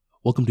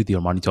Welcome to the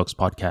Armani Talks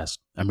podcast.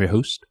 I'm your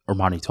host,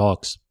 Armani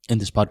Talks. In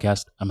this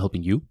podcast, I'm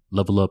helping you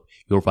level up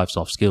your 5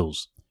 soft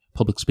skills: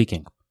 public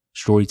speaking,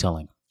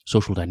 storytelling,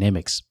 social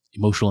dynamics,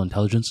 emotional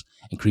intelligence,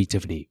 and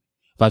creativity.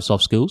 5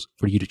 soft skills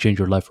for you to change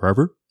your life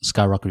forever,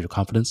 skyrocket your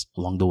confidence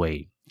along the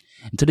way.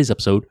 In today's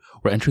episode,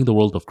 we're entering the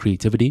world of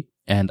creativity,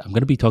 and I'm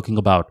going to be talking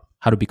about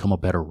how to become a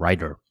better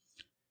writer.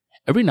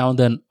 Every now and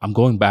then, I'm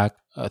going back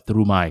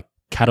through my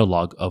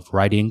catalog of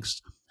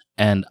writings,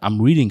 and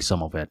I'm reading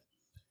some of it.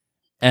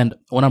 And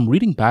when I'm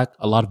reading back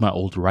a lot of my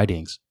old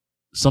writings,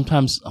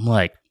 sometimes I'm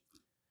like,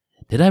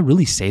 did I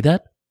really say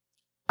that?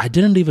 I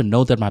didn't even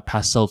know that my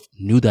past self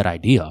knew that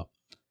idea.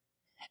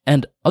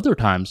 And other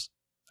times,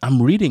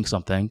 I'm reading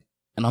something,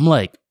 and I'm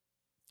like,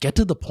 get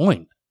to the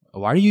point.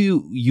 Why are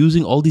you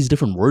using all these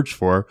different words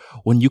for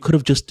when you could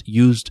have just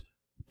used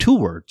 2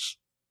 words?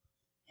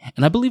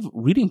 And I believe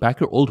reading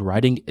back your old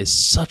writing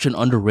is such an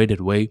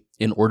underrated way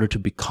in order to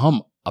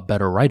become a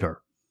better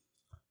writer.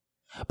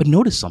 But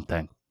notice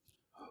something.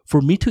 For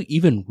me to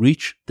even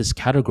reach this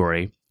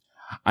category,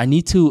 I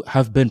need to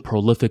have been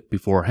prolific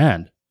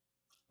beforehand.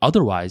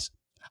 Otherwise,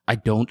 I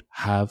don't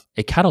have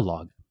a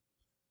catalog.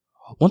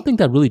 One thing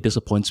that really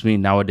disappoints me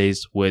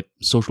nowadays with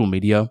social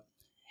media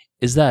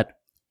is that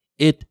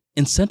it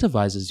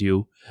incentivizes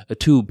you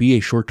to be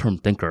a short-term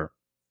thinker.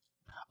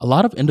 A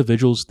lot of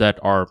individuals that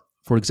are,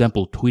 for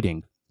example,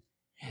 tweeting,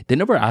 they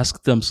never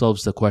ask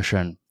themselves the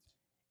question,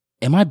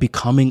 am I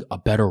becoming a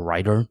better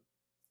writer?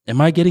 Am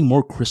I getting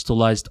more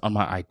crystallized on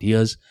my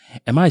ideas?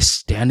 Am I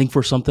standing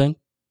for something?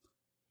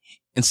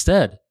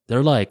 Instead,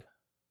 they're like,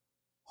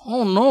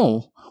 oh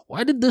no,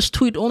 why did this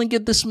tweet only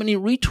get this many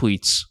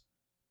retweets?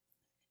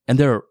 And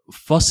they're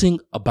fussing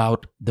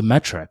about the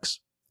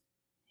metrics.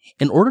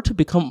 In order to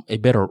become a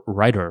better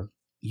writer,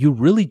 you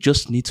really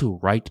just need to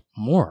write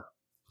more.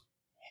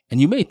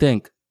 And you may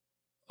think,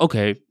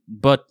 okay,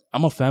 but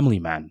I'm a family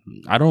man.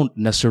 I don't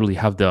necessarily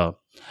have the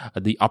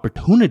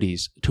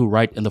opportunities to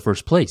write in the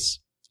first place.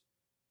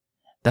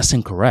 That's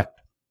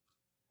incorrect.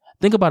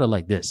 Think about it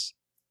like this.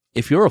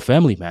 If you're a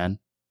family man,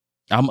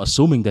 I'm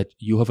assuming that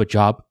you have a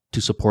job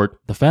to support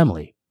the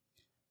family.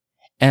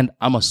 And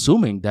I'm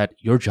assuming that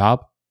your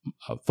job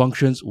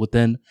functions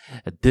within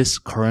this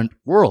current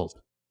world.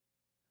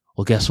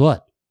 Well, guess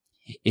what?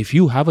 If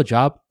you have a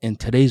job in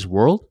today's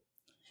world,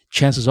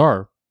 chances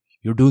are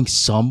you're doing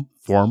some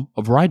form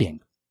of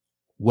writing.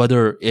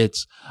 Whether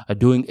it's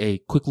doing a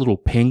quick little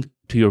ping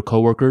to your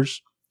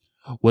coworkers,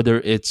 whether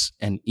it's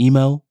an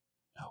email,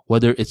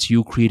 whether it's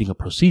you creating a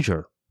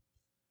procedure,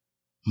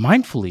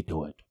 mindfully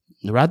do it.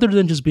 Rather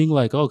than just being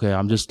like, okay,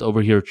 I'm just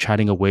over here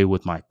chatting away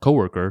with my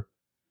coworker.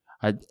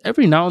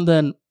 Every now and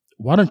then,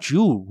 why don't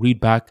you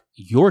read back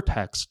your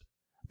text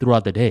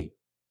throughout the day?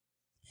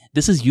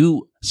 This is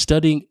you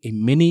studying a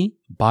mini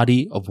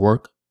body of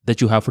work that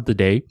you have for the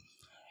day.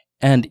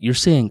 And you're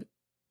saying,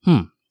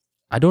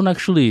 I don't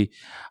actually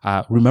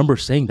remember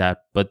saying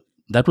that, but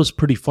that was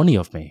pretty funny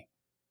of me.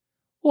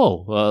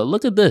 Whoa,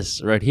 look at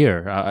this right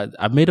here.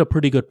 I made a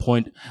pretty good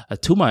point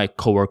to my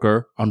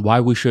coworker on why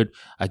we should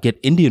get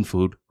Indian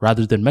food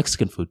rather than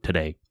Mexican food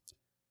today.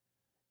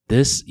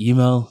 This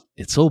email,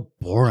 it's so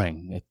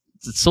boring.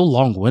 It's so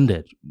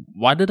long-winded.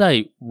 Why did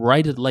I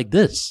write it like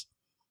this?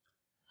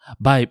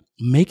 By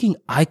making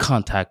eye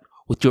contact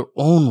with your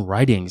own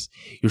writings,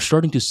 you're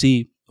starting to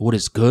see what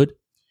is good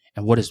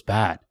and what is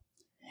bad.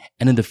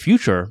 And in the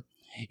future,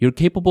 you're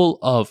capable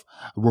of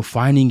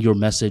refining your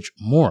message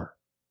more.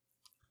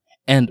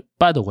 And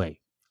by the way,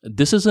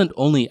 this isn't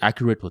only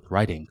accurate with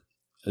writing.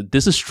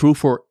 This is true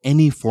for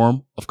any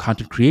form of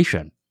content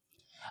creation.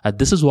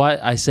 This is why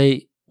I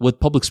say with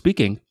public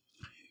speaking,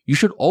 you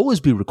should always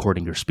be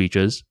recording your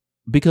speeches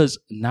because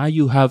now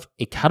you have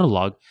a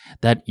catalog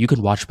that you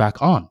can watch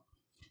back on.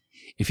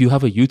 If you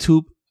have a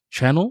YouTube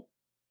channel,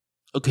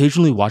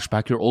 occasionally watch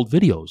back your old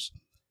videos.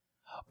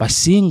 By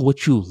seeing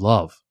what you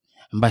love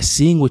and by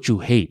seeing what you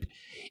hate,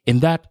 in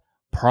that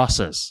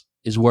process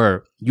is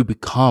where you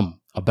become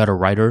a better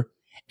writer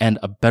and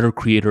a better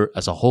creator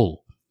as a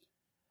whole.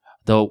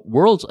 The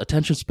world's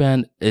attention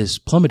span is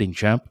plummeting,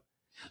 champ.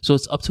 So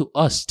it's up to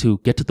us to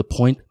get to the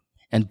point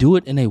and do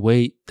it in a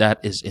way that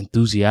is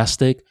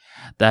enthusiastic,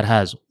 that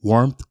has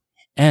warmth,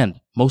 and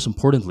most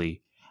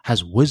importantly,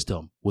 has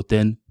wisdom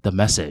within the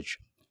message.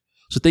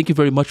 So thank you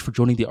very much for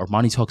joining the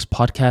Armani Talks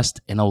podcast,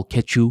 and I will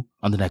catch you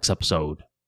on the next episode.